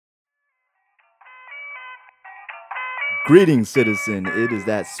Greetings, citizen. It is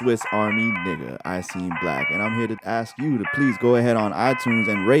that Swiss Army nigga, I Seen Black, and I'm here to ask you to please go ahead on iTunes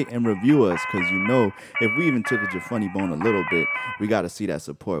and rate and review us, because you know, if we even tickled your funny bone a little bit, we got to see that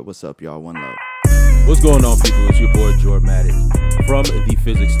support. What's up, y'all? One love. What's going on, people? It's your boy, Jormatic, from the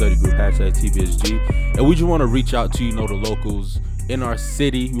Physics Study Group, #TBSG, and we just want to reach out to, the locals in our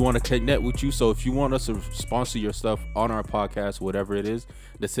city. We want to connect with you, so if you want us to sponsor your stuff on our podcast, whatever it is,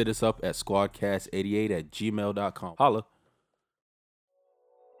 just hit us up at squadcast88@gmail.com. Holla.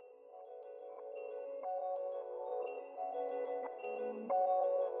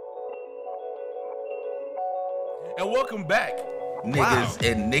 And welcome back, niggas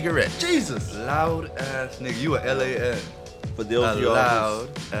and niggerettes. Jesus. Loud ass nigga. You a LAN. For those of y'all loud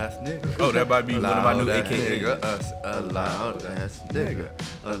ass nigga. Oh, that might be one of my new AKAs. Us a loud ass nigga.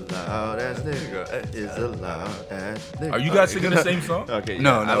 A loud ass nigga is a loud ass nigga. Are you guys singing the same song? Okay.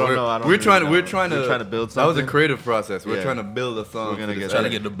 No, I don't know. We're trying to build something. That was a something. creative process. We're Yeah. trying to build a song. We're gonna get Trying to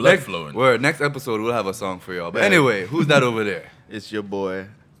get the blood flowing. Next episode we'll have a song for y'all. But Yeah. anyway, who's that over there? It's your boy,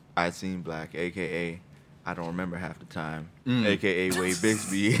 I Seen Black, a.k.a. I don't remember half the time, a.k.a. Wade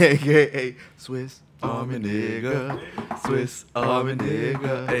Bixby, a.k.a. Swiss Army nigga, Swiss Army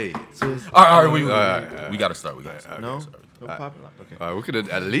nigga. Hey. Swiss All right, Army we nigga. gotta start. No? Sorry. No popping lock. Okay. All right, we could have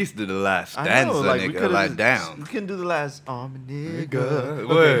at least did the last I stanza, know, like, we nigga. could've Like just- down. We can do the last Army nigga.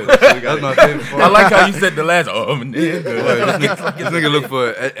 Word. That's my favorite part. I like how you said the last. Oh, nigga. This nigga look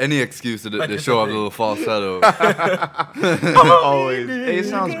for any excuse to it's show a off a thing. little falsetto. Always. Hey, it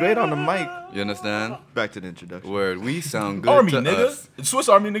sounds great on the mic. You understand? Back to the introduction. Word. We sound good Army to nigga. us. Swiss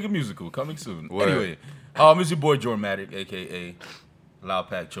Army nigga musical coming soon. Word. Anyway, it's your boy Jormatic, aka Loud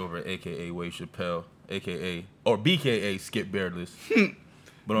Pack Chover, aka Wade Chappelle, aka or BKA Skip Beardless.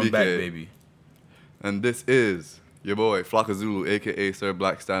 But I'm back, BK. baby. And this is your boy Flocka Zulu, aka Sir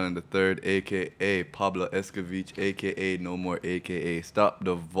Black Stallion III, aka Pablo Escovich, aka No More, aka Stop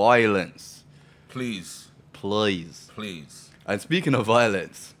the Violence. Please, Please. please. And speaking of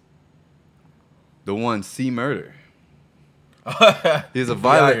violence, the one C Murder. He's a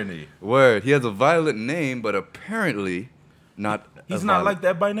violent irony. word. He has a violent name, but apparently not. He's a not violent- like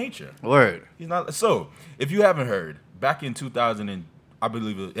that by nature. Word. He's not. So, if you haven't heard, back in 2000 and I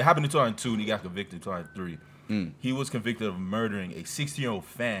believe it happened in 2002 and he got convicted in 2003. He was convicted of murdering a 16-year-old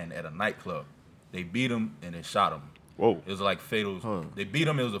fan at a nightclub. They beat him and they shot him. Whoa. It was like fatal. Huh. They beat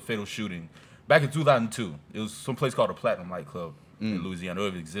him. It was a fatal shooting. Back in 2002, it was some place called the Platinum nightclub in Louisiana. I don't know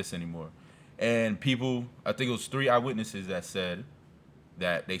if it exists anymore. And people, I think it was 3 eyewitnesses that said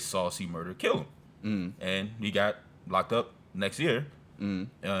that they saw C Murder kill him. And he got locked up next year.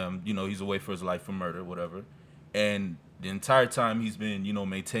 He's away for his life for murder, whatever. And the entire time he's been,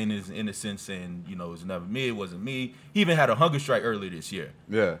 maintaining his innocence and, it was never me, it wasn't me. He even had a hunger strike earlier this year.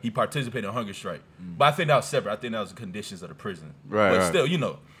 Yeah. He participated in a hunger strike. But I think that was separate. I think that was the conditions of the prison. Right, But right.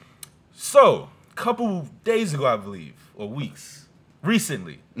 still, So, a couple days ago, I believe, or weeks,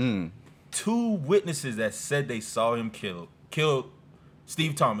 recently, 2 witnesses that said they saw him killed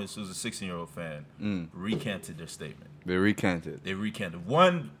Steve Thomas, who's a 16-year-old fan, recanted their statement. They recanted. They recanted.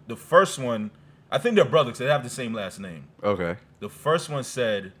 The first one, I think they're brothers. They have the same last name. Okay. The first one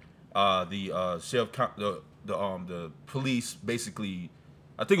said the police basically,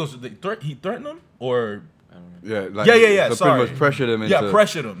 I think it was he threatened them or Yeah. Like, yeah. So Sorry, pretty much pressured him into.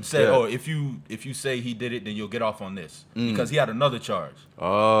 pressured him. Said, Yeah. if you say he did it, then you'll get off on this because he had another charge.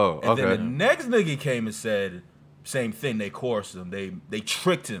 Oh. And Okay. then the next nigga came and said same thing. They coerced him. They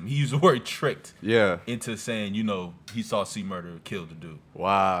tricked him. He used the word tricked. Yeah. Into saying, he saw C Murder kill the dude.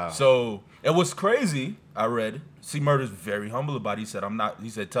 Wow. So, and what's crazy, I read, C Murder's very humble about it. He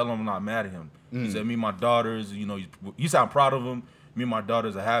said, tell him I'm not mad at him. He said, me and my daughters, you sound proud of him. Me and my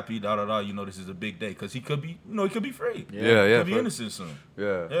daughters are happy, this is a big day. Because he could be, he could be free. Yeah. He could be for- innocent soon.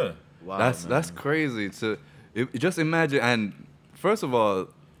 Yeah. Yeah. Wow, That's crazy. Just imagine. And first of all,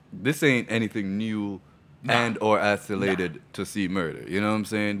 this ain't anything new and or isolated to C Murder. You know what I'm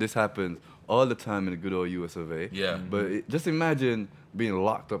saying? This happens all the time in the good old U.S. of A. Yeah. But just imagine being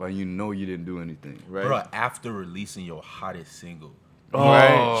locked up and you didn't do anything. Right. Bro, after releasing your hottest single,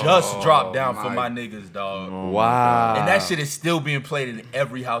 Right. just dropped down for my niggas, dog. Wow. And that shit is still being played in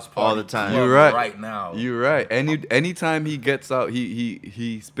every house party All the time. club You're right. right now. You're right. Anytime he gets out,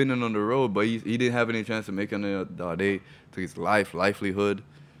 he's spinning on the road, but he didn't have any chance to make any day to his livelihood.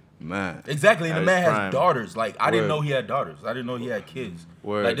 Man. Exactly, and the At man his has prime. daughters. Like, I didn't Word. know he had daughters. I didn't know he had kids.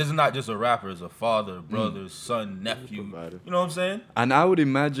 Word. Like, this is not just a rapper. It's a father, brother, son, nephew. Provider. You know what I'm saying? And I would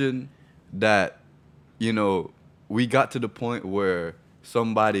imagine that, we got to the point where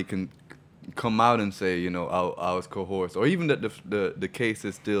somebody can come out and say, you know, I was coerced, or even that the case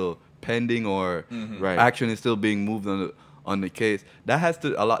is still pending or Right. action is still being moved on the case, that has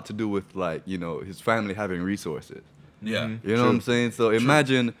a lot to do with, like, you know, his family having resources. Yeah. You know what I'm saying? So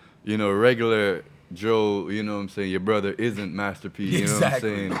imagine, you know, regular Joe, you know what I'm saying, your brother isn't Master P, you know what I'm Exactly.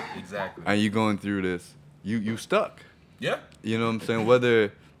 saying? Exactly. And you going through this, you stuck. Yeah. You know what I'm saying?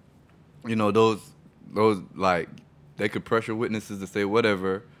 Whether, you know, those like, they could pressure witnesses to say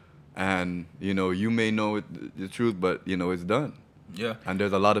whatever, and, you know, you may know the truth, but, you know, it's done. Yeah. And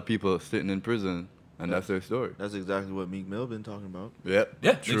there's a lot of people sitting in prison, and that's their story. That's exactly what Meek Mill been talking about. Yep.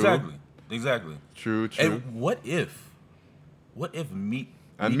 Yeah. True. Exactly. Exactly. True. And what if Meek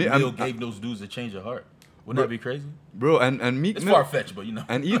And Mill gave those dudes a change of heart? Wouldn't that be crazy? Bro, and Meek It's Mill, far fetched, but you know.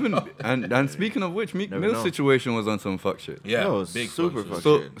 and even and speaking of which, Meek Never Mill's know. situation was on some fuck shit. Yeah. No, it's big super fuck shit. fuck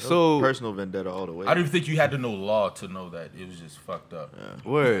So- shit. That was so- personal vendetta all the way. I don't even think you had to know law to know that it was just fucked up.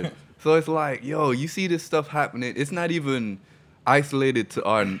 Word. So it's like, yo, you see this stuff happening. It's not even isolated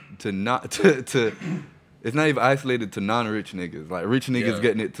it's not even isolated to non-rich niggas. Like, rich niggas Yeah.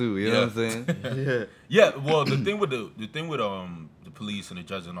 getting it too. You know what I'm saying? Yeah. Yeah, well, the thing with the police and the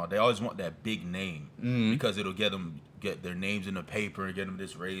judges and all, they always want that big name because it'll get their names in the paper and get them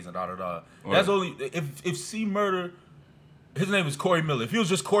this raise and da da da. That's only if C Murder, his name is Corey Miller. If he was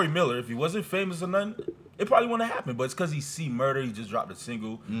just Corey Miller, if he wasn't famous or nothing, it probably wouldn't have happened. But it's because he's C Murder. He just dropped a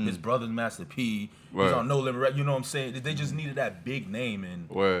single. His brother's Master P. He's Word. on No Limit. You know what I'm saying? They just needed that big name and.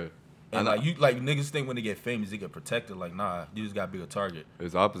 Word. And like niggas think when they get famous they get protected. Like, nah, you just got a bigger target.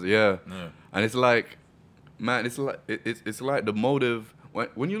 It's opposite, yeah. Yeah. And it's like, man, it's like the motive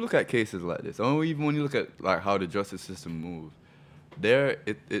when you look at cases like this, or even when you look at like how the justice system moves.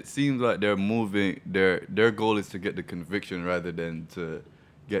 It seems like they're moving. Their goal is to get the conviction rather than to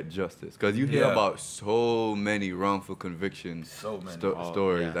get justice. Because you hear Yeah. about so many wrongful convictions, So many.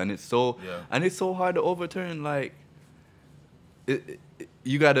 stories, yeah. and it's so Yeah. so hard to overturn. Like,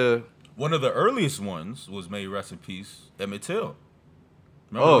 you gotta. One of the earliest ones was made rest in peace, Emmett Till.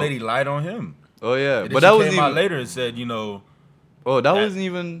 Remember Oh. the lady lied on him. Oh yeah, And then but she that came wasn't out even. later and said, you know, That that- wasn't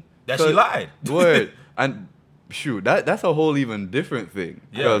even. that she lied. Word. And shoot, that's a whole even different thing.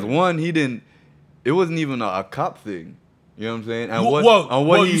 Yeah. Because one, it wasn't even a cop thing. You know what I'm saying? And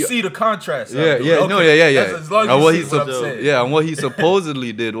well, you see the contrast. yeah. Okay. That's as long as And you what see he what I'm saying. yeah, and what he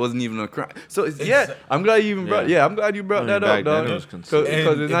supposedly did wasn't even a crime. So I'm glad you even brought. Yeah. Yeah, I'm glad you brought that Back up, then dog. it was Because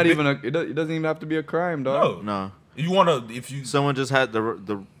considered. it's not even it doesn't even have to be a crime, dog. No. No. You want to, if you, Someone just had the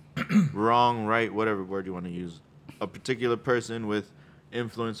wrong, right, whatever word you want to use. A particular person with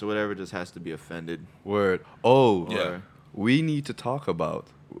influence or whatever just has to be offended. Word. Oh, Yeah. we need to talk about.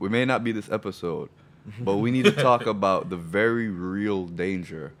 We may not be this episode, but we need to talk about the very real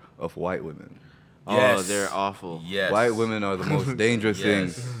danger of white women. Oh, Yes. they're awful. yes. White women are the most dangerous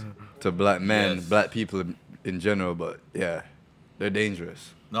Yes. things to black men, Yes. black people in general. But yeah, they're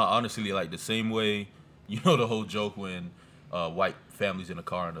dangerous. No, honestly, like the same way, you know the whole joke when white families in a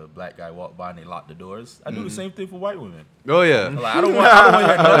car and a black guy walk by and they lock the doors. I do the same thing for white women. Oh yeah, Like, I don't want to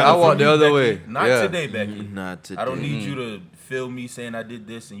hear nothing I walk from the you, other Becky. way. Not Yeah. today, Becky. Not today. I don't need you to film me saying I did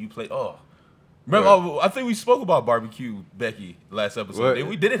this and you play. Oh, remember? I think we spoke about barbecue, Becky, last episode.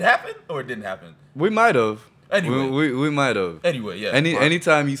 What? Did it happen or it didn't happen? we might have. Anyway. we might have. Anyway, yeah.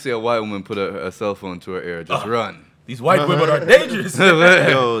 Anytime you see a white woman put a cell phone to her ear, just run. These white women are dangerous.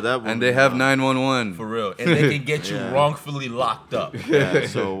 Yo, that And woman, they have 911. For real. And they can get you Yeah. wrongfully locked up. Yeah,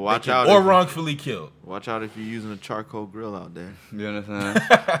 so watch out. Or if- wrongfully killed. Watch out if you're using a charcoal grill out there. You understand?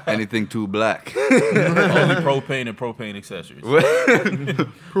 Anything too black. Only propane and propane accessories.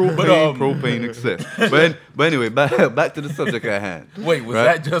 propane excess. But anyway, back to the subject at hand. Wait, was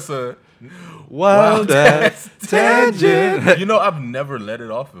Right? that just a Wild ass tangent. You know, I've never let it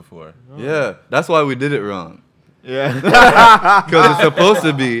off before. Yeah, that's why we did it wrong. Yeah. Because it's supposed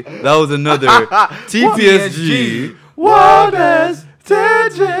to be, that was another TPSG. Wild ass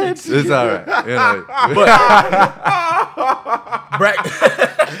tangent. It's all right. You know,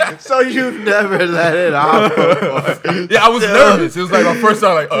 So you've never let it off before. Yeah, I was nervous. It was like my first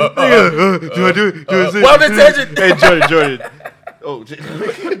time, like, do I do it? wild attention. Hey, Jordan. Oh,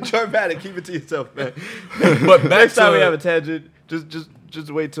 Jordan, keep it to yourself, man. But Next time we have a tangent, just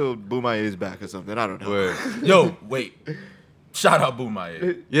wait till Boomai is back or something. I don't know. Word. Yo, wait. Shout out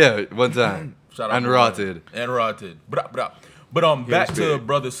Boomaye. Yeah, one time. Shout out And Boomaye. rotted. And rotted. But back to spirit.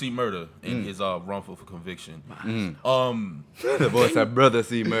 Brother C Murder and his wrongful conviction. The boy said, brother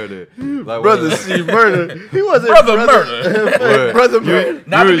see murder. Like, Brother what- C murder. He wasn't Brother Murder. Word. Brother murder.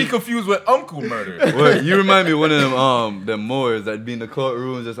 Not to be confused with Uncle Murder. Word. You remind me of one of them Moors that be in the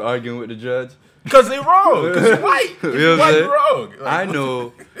courtroom just arguing with the judge. Because they wrong. Because you're white. If You know you're what white, I'm you're wrong. I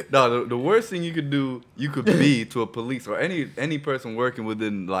know. No, the worst thing you could do, you could be to a police or any person working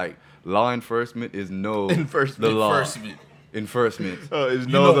within like law enforcement is know Enforcement. the law. Enforcement. Enforcement. Oh, is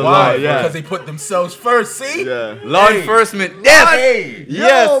You know the why? law. Yeah. Because they put themselves first. See? Yeah. Law enforcement. Yes. Hey.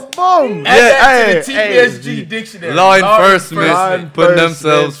 Yes. Yo, boom. Add that Yeah, to the TPSG dictionary. Law enforcement put enforcement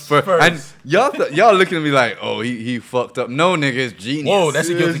themselves first. first. And y'all looking at me like, oh, he fucked up. No, nigga, it's genius. Whoa, that's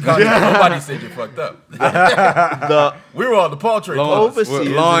a guilty conscience. Nobody said you fucked up. The We were on the Paul Trade Law- class. overseers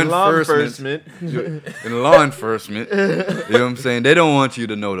law in law enforcement. enforcement. in law enforcement. You know what I'm saying? They don't want you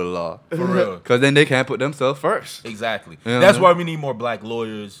to know the law. For real. Because then they can't put themselves first. Exactly. Yeah. That's why we need more black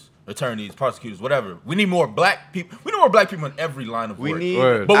lawyers, attorneys, prosecutors, whatever. We need more black people. We need more black people in every line of We work. need.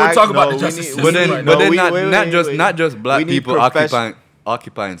 Word. But we're talking about the we justice need- system But then, right but now. then we- not, wait, not wait, just wait. not just black We need people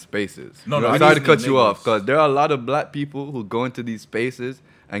occupying spaces. No, no, I'm I sorry to just cut need you off niggas. because there are a lot of black people who go into these spaces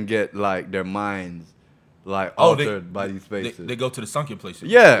and get like their minds like Oh, they- altered by these spaces. They go to the sunken places.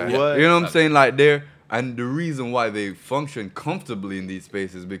 Yeah, What? you know what I'm saying? Like and the reason why they function comfortably in these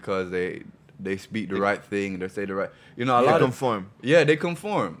spaces because they speak the right thing, they say the right, a lot of conform. yeah, they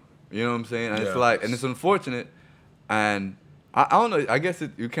conform. You know what I'm saying? And it's Yeah. like, and it's unfortunate, and I don't know. I guess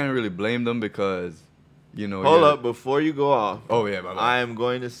you can't really blame them because, Hold up, before you go off. Oh yeah, my bad. I am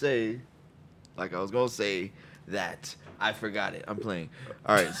going to say, like I was going to say, that I forgot it. I'm playing.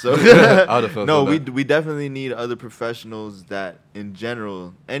 All right, so I would've felt no, so we bad. we definitely need other professionals that, in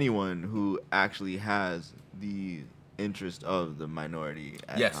general, anyone who actually has the interest of the minority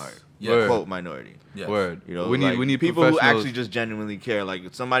at Yes. heart. Yes. Word. Quote minority. Yes. Word. You know, we need like, people who professionals- actually just genuinely care. Like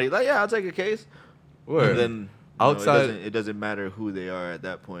somebody, like yeah, I'll take a case. Word. And then Outside- it doesn't matter who they are at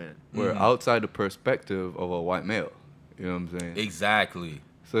that point. We're Mhm. outside the perspective of a white male. You know what I'm saying? Exactly.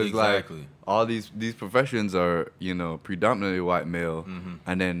 So it's exactly. like all these professions are, predominantly white male,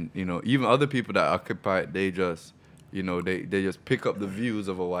 and then even other people that occupy it, they just, they just pick up the views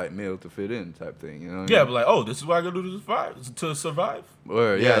of a white male to fit in type thing. You know? What I Yeah, mean? but like, oh, this is what I gotta do to survive.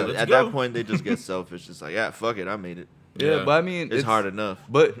 Word, Yeah, yeah, let's at go. that point they just get selfish. It's like, yeah, fuck it, I made it. yeah. Yeah. But I mean, It's hard enough.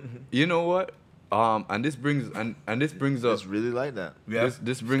 But you know what? And this brings up It's really like that. Yeah. this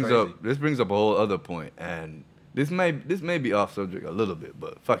it's brings crazy. up a whole other point, and this may be off subject a little bit,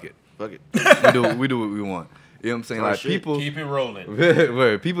 but fuck it. Fuck it. we do what we want. You know what I'm saying? Our Like shit. people, Keep it rolling.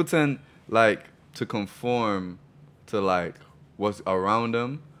 where people tend like to conform to like what's around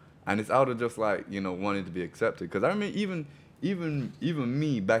them, and it's out of just like wanting to be accepted. Because I mean, even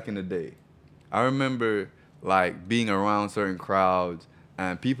me back in the day, I remember like being around certain crowds,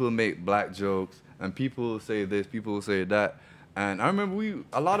 and people make black jokes, and people say this, people say that, and I remember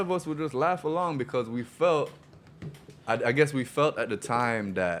a lot of us would just laugh along because we felt, I guess we felt at the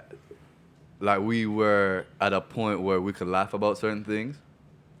time that like we were at a point where we could laugh about certain things,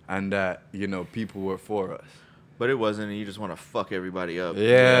 and that people were for us. But it wasn't, and you just want to fuck everybody up.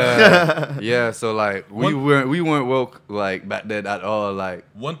 Yeah, yeah. So like we weren't woke like back then at all. Like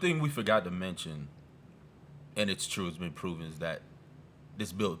One thing we forgot to mention, and it's true, it's been proven, is that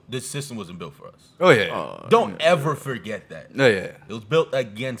this system wasn't built for us. oh yeah, Don't ever forget that. oh yeah. It was built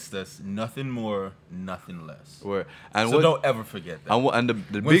against us, nothing more, nothing less. Word. And So what, don't ever forget that. and the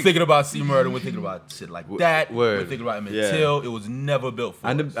When big thinking about C Murder, when thinking about shit like that, Word. when thinking about Emmett Yeah. Till, it was never built for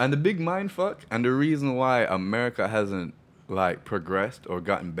us. and the big mind fuck and the reason why America hasn't like progressed or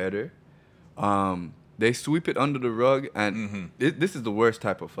gotten better, they sweep it under the rug, and this is the worst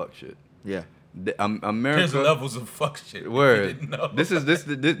type of fuck shit. Yeah. America. There's levels of fuck shit. if you Word. didn't know. This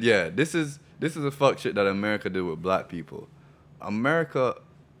is a fuck shit that America did with black people. America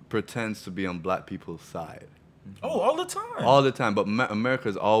pretends to be on black people's side Oh, all the time. all the time, but America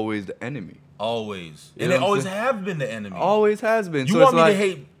is always the enemy. Always. You And know they what I'm always saying? have been the enemy. Always has been. You So want it's me like, to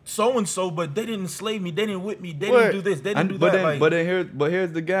hate so and so, but they didn't enslave me, they didn't whip me, they Word. didn't do this, they didn't And- do but that. then,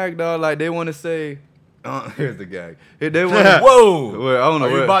 here's the gag, dog. Like they want to say, here's the gag. They want to. Whoa! Where, I don't know Are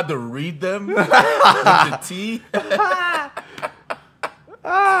you where- about to read them with the T?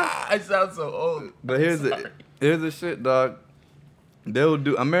 I sound so old. But here's the shit, dog. They'll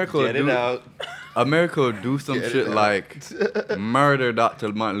do America. Get it out. America will do some Get it shit out. like murder Dr.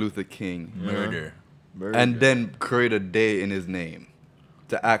 Martin Luther King, Murder. and then create a day in his name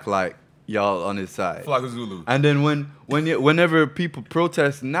to act like y'all on his side. Flocka Zulu. And then whenever people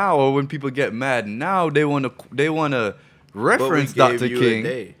protest now, or when people get mad now, they wanna But we reference gave Dr. you a King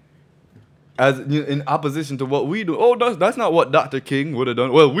day. as in opposition to what we do. Oh, that's not what Dr. King would have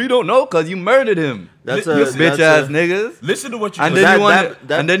done. Well, we don't know because you murdered him. That's You a Bitch that's ass a- niggas. Listen to what you And just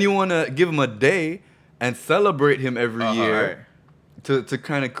then That- you wanna give him a day and celebrate him every year Alright. to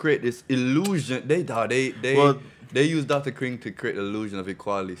kind of create this illusion. They Well, They use Dr. King to create the illusion of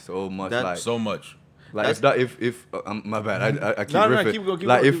equality so much. That- like So much. Like if my bad, I keep No, riffing. keep going, keep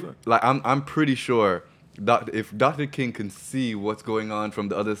like going, if keep going. like I'm pretty sure if Dr. King can see what's going on from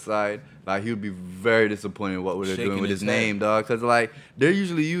the other side, like he would be very disappointed in what they're Shaking doing with his his head. name, dog. Cause like they're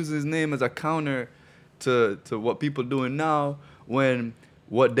usually using his name as a counter to what people doing now. When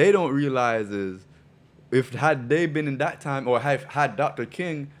what they don't realize is if had they been in that time or had Dr.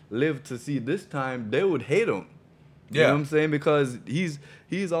 King lived to see this time, they would hate him. You know what I'm saying? Because he's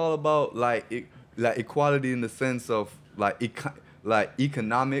all about like equality in the sense of like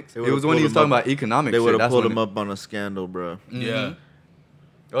economics. It was when he was talking about economics. They would have that's pulled when him up on a scandal, bro. Yeah.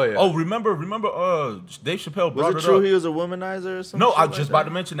 Oh yeah. Oh, remember? Dave Chappelle brought Was it it true up. he was a womanizer or something? No, I was just about to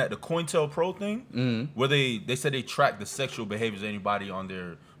mention that the COINTELPRO thing, Mm-hmm. where they said they track the sexual behaviors of anybody on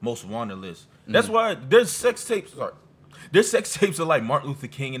their most wanted list. Mm-hmm. That's why there's sex tapes. Sorry. There's sex tapes of like Martin Luther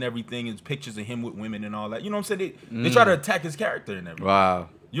King and everything, and pictures of him with women and all that. You know what I'm saying? They try to attack his character and everything. Wow.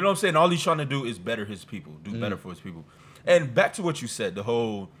 You know what I'm saying? All he's trying to do is better his people, do better for his people. And back to what you said, the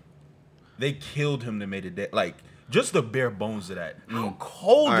whole they killed him. They made it dead. Like just the bare bones of that. How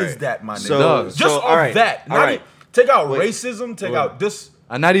cold All is right. that, my nigga? So- Just so, off all right, that. all Not right. take out Wait. racism. Take out this.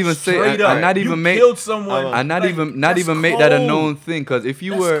 And not even say, Straight up. and not You even make, killed someone. and not Like, even that's make that a cold. known thing. Because if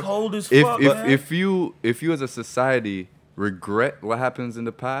you That's were, cold as if fuck, if man. if you as a society regret what happens in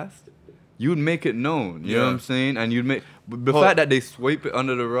the past, you'd make it known. You know what Yeah. I'm saying? And you'd make the Hold- fact that they sweep it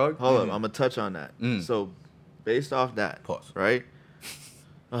under the rug. Hold up, I'm gonna touch on that. Mm. So, based off that, Pause. right?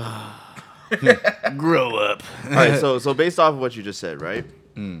 Grow up. All right. So based off of what you just said, right?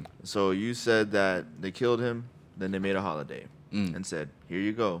 Mm. So you said that they killed him, then they made a holiday, and said, "Here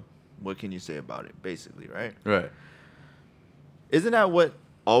you go. What can you say about it?" Basically, right? Right. Isn't that what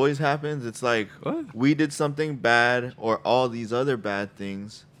always happens? It's like What? we did something bad or all these other bad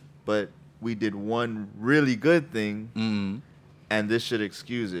things, but we did one really good thing, Mm. and this should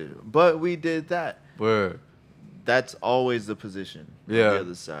excuse it. But we did that. Word. That's always the position. On Yeah. the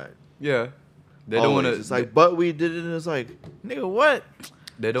other side. Yeah. They don't want to. It's like, but we did it, and it's like, nigga, what?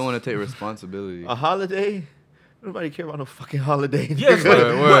 They don't want to take responsibility. A holiday? Nobody care about no fucking holiday. Yeah, it's like,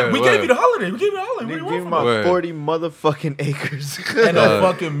 Word, we word. gave you the holiday. We gave you the holiday. What do Nigga, you give me want my from us? Word. 40 motherfucking acres. And a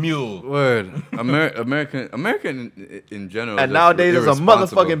fucking mule. Word. American in general. And just nowadays it's a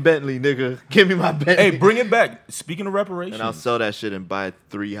irresponsible. motherfucking Bentley, nigga. Give me my Bentley. Hey, bring it back. Speaking of reparations. And I'll sell that shit and buy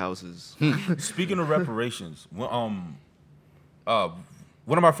 3 houses. Speaking of reparations, one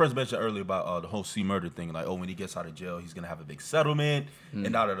of my friends mentioned earlier about the whole C murder thing, like, when he gets out of jail, he's gonna have a big settlement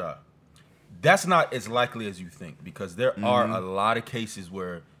and da da da. That's not as likely as you think, because there are a lot of cases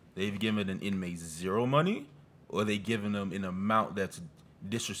where they've given an inmate zero money, or they've given them an amount that's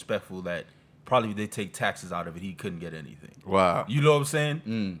disrespectful that probably they take taxes out of it. He couldn't get anything. Wow. You know what I'm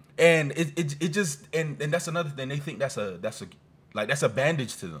saying? And it just and that's another thing. They think that's a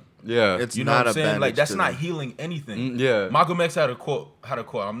bandage to them. Yeah. It's You know not what I'm a saying? Like bandage that's to not them. healing anything. Yeah. Malcolm X had a quote.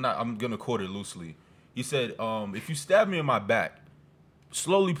 I'm gonna quote it loosely. He said, "If you stab me in my back,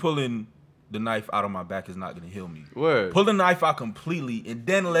 slowly pulling the knife out of my back is not gonna heal me. Word. Pull the knife out completely and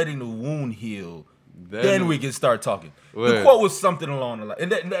then letting the wound heal. Then we can start talking." The Word. quote was something along the line,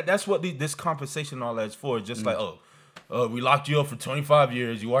 and that's what this compensation and all that is for. It's just like, we locked you up for 25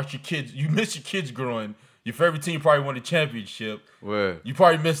 years. You watched your kids. You missed your kids growing. Your favorite team probably won the championship. Word. You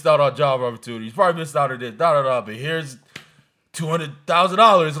probably missed out on job opportunities. You probably missed out on this, da da da. But here's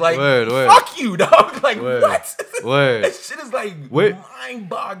 $200,000. Like, Word. fuck you, dog. Like, Word. what? Word. That shit is like Wait.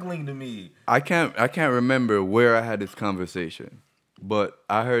 mind-boggling to me. I can't remember where I had this conversation, but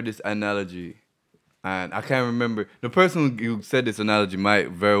I heard this analogy, and I can't remember. The person who said this analogy might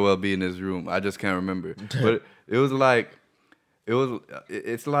very well be in this room. I just can't remember. But it's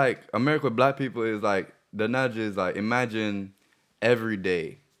like America with black people is like, the analogy is like, imagine every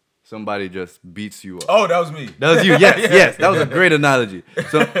day somebody just beats you up. Oh, that was me. That was you. Yes. That was a great analogy.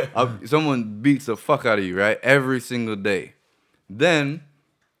 So someone beats the fuck out of you, right? Every single day. Then,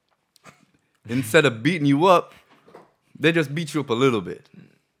 instead of beating you up, they just beat you up a little bit.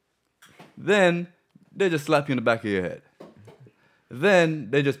 Then, they just slap you in the back of your head.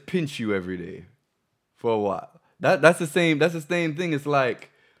 Then, they just pinch you every day for a while. That's the same thing. It's like,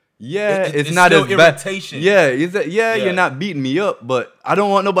 it's not still as bad. irritation. Yeah, you're not beating me up, but I don't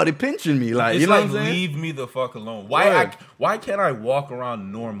want nobody pinching me. Like, It's you know like, what I'm saying? leave me the fuck alone. Word. Why can't I walk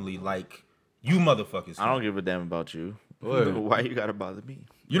around normally like you motherfuckers? I don't give a damn about you. Word. Why you gotta bother me?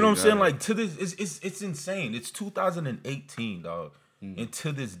 You know what I'm saying? Like, to this, it's insane. It's 2018, dog, and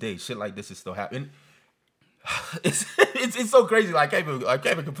to this day, shit like this is still happening. It's so crazy. Like, I can't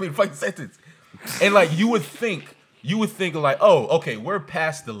even complete a fucking sentence. And like, you would think like, oh, okay, we're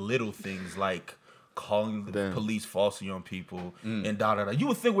past the little things like calling the Damn. police falsely on people and da. You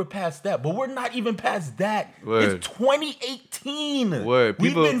would think we're past that, but we're not even past that. Word. It's 2018. Word. We've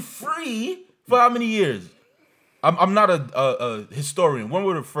People- been free for how many years? I'm not a historian. When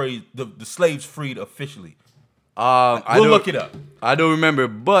were the slaves freed officially? We'll look it up. I don't remember,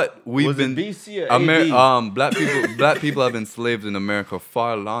 but we've Was it been BC or AD? Black people have been slaves in America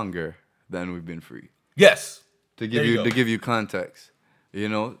far longer than we've been free. Yes. To There give you you go. to give you context, you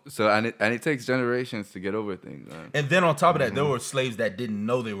know. So and it takes generations to get over things. Man. And then on top of that, there were slaves that didn't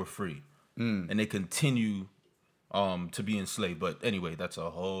know they were free, Mm. and they continue to be enslaved. But anyway, that's a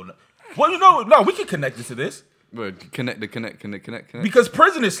whole. Well, you know, no, we can connect it to this But connect. because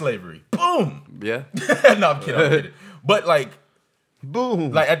prison is slavery. Boom. Yeah. No, I'm kidding. But like,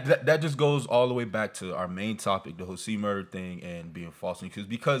 Boom. that just goes all the way back to our main topic, the Jose murder thing and being false accused,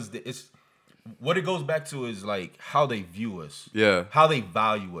 because it's what it goes back to is like how they view us, Yeah. how they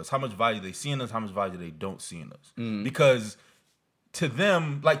value us, how much value they see in us, how much value they don't see in us. Mm. Because to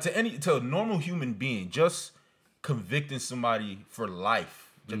them, like to a normal human being, just convicting somebody for life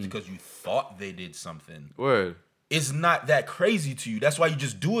just because you thought they did something Word. is not that crazy to you. That's why you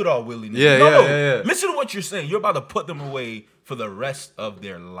just do it all willy-nilly. Yeah, No, yeah. listen to what you're saying. You're about to put them away for the rest of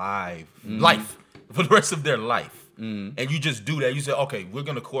their life. For the rest of their life. And you just do that. You say, okay, we're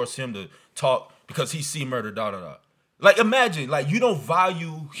going to coerce him to talk because he see murder, da. Like, imagine, like, you don't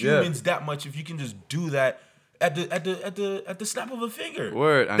value humans that much if you can just do that at the snap of a finger.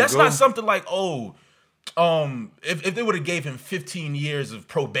 Word. And That's go- not something like, if they would have gave him 15 years of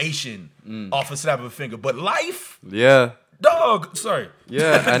probation off a snap of a finger, but life, Yeah. dog, sorry,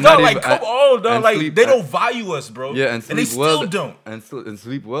 Yeah, and dog, not like even- come on, dog, and like sleep- they don't value us, bro. Yeah, and they sleep well. still don't. And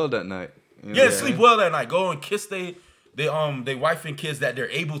sleep well that night. You Yeah, know? sleep well that night. Go and kiss they wife and kids that they're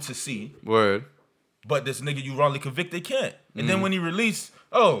able to see, Word. but this nigga you wrongly convict, they can't. And then Mm. when he released,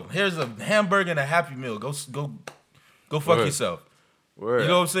 here's a hamburger and a Happy Meal. Go fuck Word. yourself. Word. You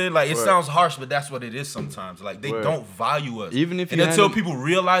know what I'm saying? Like, it Word. sounds harsh, but that's what it is sometimes. Like, they Word. don't value us. Even if and you until handle- people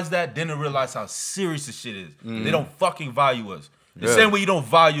realize that, then they realize how serious this shit is. They don't fucking value us. The Yeah. same way you don't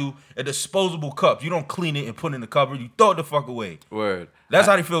value a disposable cup. You don't clean it and put it in the cupboard. You throw it the fuck away. Word. That's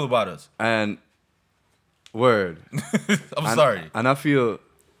how they feel about us. And word. I'm sorry. And I feel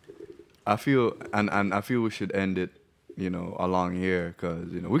we should end it, you know, along here because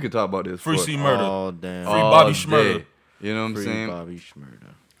you know we could talk about this Free for C murder. Oh, damn. Free Bobby day. Shmurda. You know what I'm Free saying? Bobby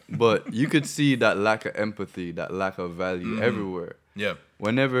Shmurda. But you could see that lack of empathy, that lack of value everywhere. Yeah.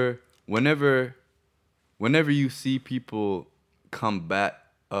 Whenever you see people combat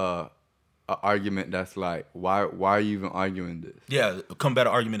a argument that's like, why are you even arguing this? Yeah, combat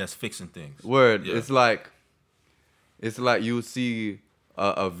an argument that's fixing things. Word. Yeah. It's like you see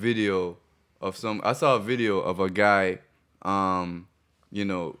a video of I saw a video of a guy, you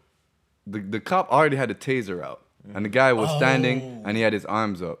know, the cop already had a taser out. And the guy was standing and he had his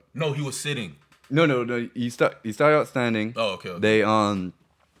arms up. No, he was sitting. No. He started out standing. Oh, okay. They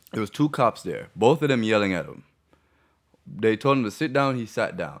there was two cops there, both of them yelling at him. They told him to sit down, he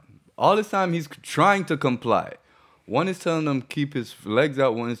sat down. All this time he's trying to comply. One is telling him keep his legs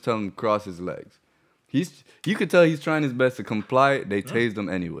out, one is telling him cross his legs. You could tell he's trying his best to comply. They tased him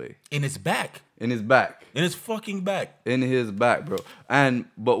anyway. In his back. In his back. In his fucking back. In his back, bro.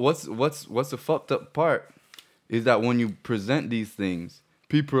 But what's the fucked up part is that when you present these things,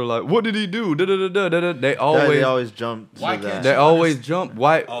 people are like, "What did he do?" Da, da, da, da, da, da. They always jump to Why that. can't They always jump.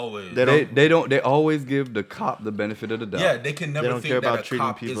 Why? Always. They always give the cop the benefit of the doubt. Yeah, they can never don't think care that about a treating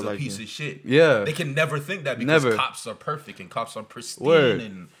cop people is a like piece you. of shit. Yeah. They can never think that because Never. cops are perfect and cops are pristine. Word.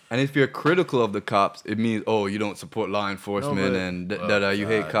 And if you're critical of the cops, it means you don't support law enforcement but- and you God.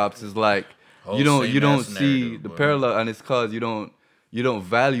 hate cops. It's like Whole you don't same-ass see narrative, the bro. parallel, and it's cause you don't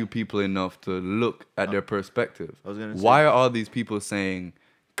value people enough to look at their perspective. I was gonna say- Why are all these people saying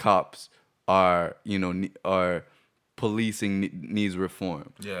cops are are policing needs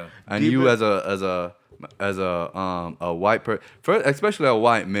reform? Yeah. And Deep you it- as a white person, especially a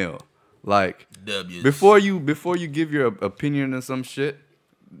white male, like W's. before you give your opinion on some shit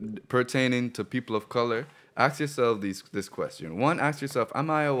pertaining to people of color, ask yourself this question. One, ask yourself, am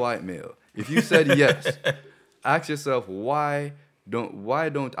I a white male? If you said yes, ask yourself why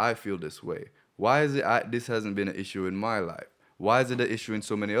don't I feel this way? Why is it this hasn't been an issue in my life? Why is it an issue in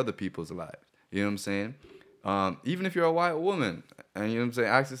so many other people's lives? You know what I'm saying? Even if you're a white woman, and you know what I'm saying,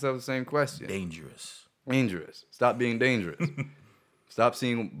 ask yourself the same question. Dangerous. Dangerous. Stop being dangerous. Stop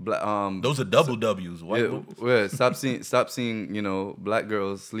seeing Those are double W's. White women. stop seeing black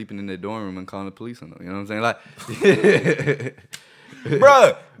girls sleeping in their dorm room and calling the police on them. You know what I'm saying? Like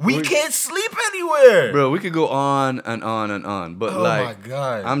Bruh, we can't sleep anywhere. Bro, we could go on and on and on, but Oh like, my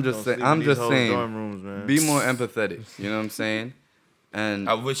God. I'm just saying, I'm just Dorm saying, rooms, man. be more empathetic. You know what I'm saying? And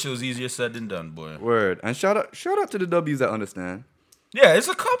I wish it was easier said than done, boy. word. And shout out to the W's that understand. Yeah, it's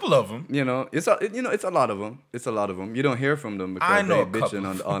a couple of them. You know, it's a lot of them. It's a lot of them. You don't hear from them I because know they a couple.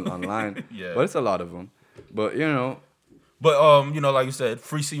 bitching online. Yeah. But it's a lot of them. But you know, But like you said,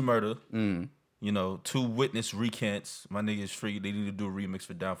 Free C Murder. You know, 2 witness recants. My niggas free. They need to do a remix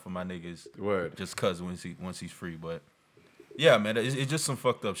for Down for my niggas. word. Just cause once he's free. But yeah, man, it's just some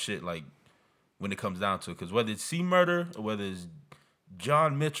fucked up shit. Like when it comes down to it, because whether it's C Murder or whether it's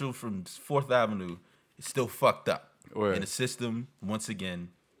John Mitchell from 4th Avenue, it's still fucked up. Word. And the system, once again,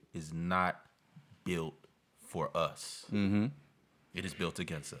 is not built for us. Mm-hmm. It is built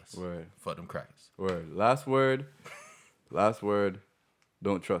against us. Word. Fuck them crackers. Word. Last word.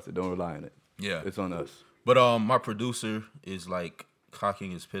 Don't trust it. Don't rely on it. Yeah. It's on us. But my producer is like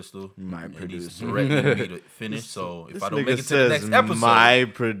cocking his pistol. My and producer. he's threatening me to finish. So if This I don't nigga make it to the says next episode, my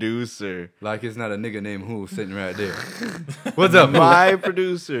producer. Like it's not a nigga named Who sitting right there. What's up, My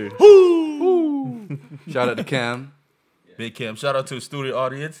producer. Shout out to Cam, Big Cam, shout out to the studio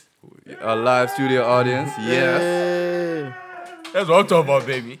audience. our live studio audience. Yes. Yeah. That's what I'm talking about,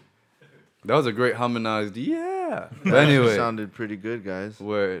 baby. That was a great harmonized yeah. But anyway, Sounded pretty good, guys.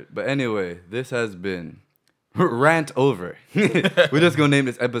 word. But anyway, this has been Rant Over. We're just gonna name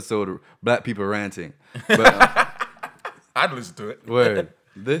this episode Black People Ranting. But I'd listen to it. word.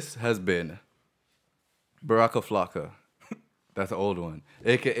 This has been Baraka Flocka. That's an old one.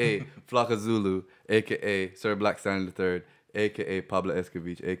 AKA Flocka Zulu, AKA Sir Black Stanley III, AKA Pablo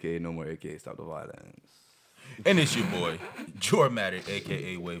Escovich, AKA No More, AKA Stop the Violence. And it's your boy, Jormatic,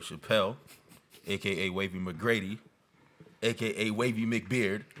 a.k.a. Wave Chappelle, a.k.a. Wavy McGrady, a.k.a. Wavy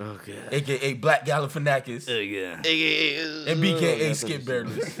McBeard, a.k.a. Black Galifianakis, and B.K.A. Skip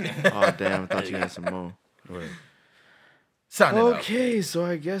Bearless. Oh, damn. I thought you had some more. Signing out. Okay, so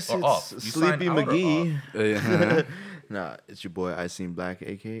I guess Or it's off. You Sleepy sign out or McGee. Nah, it's your boy, I Seen Black,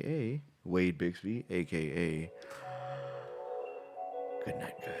 a.k.a. Wade Bixby, a.k.a. Good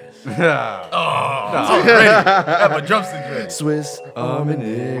night, guys. Have a jumpsuit dread. Swiss Army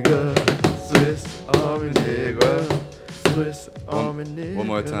nigga. Swiss Army nigga. Swiss Army nigga. One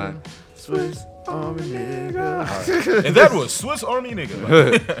more time. Swiss Army nigga. And that was Swiss Army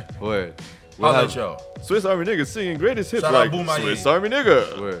nigga. Word. I'll let y'all. Swiss Army nigga singing greatest hits Shout out like Boom Swiss Aye. Army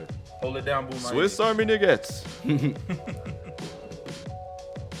nigga. Word. Hold it down, Boom. Swiss Army niggas.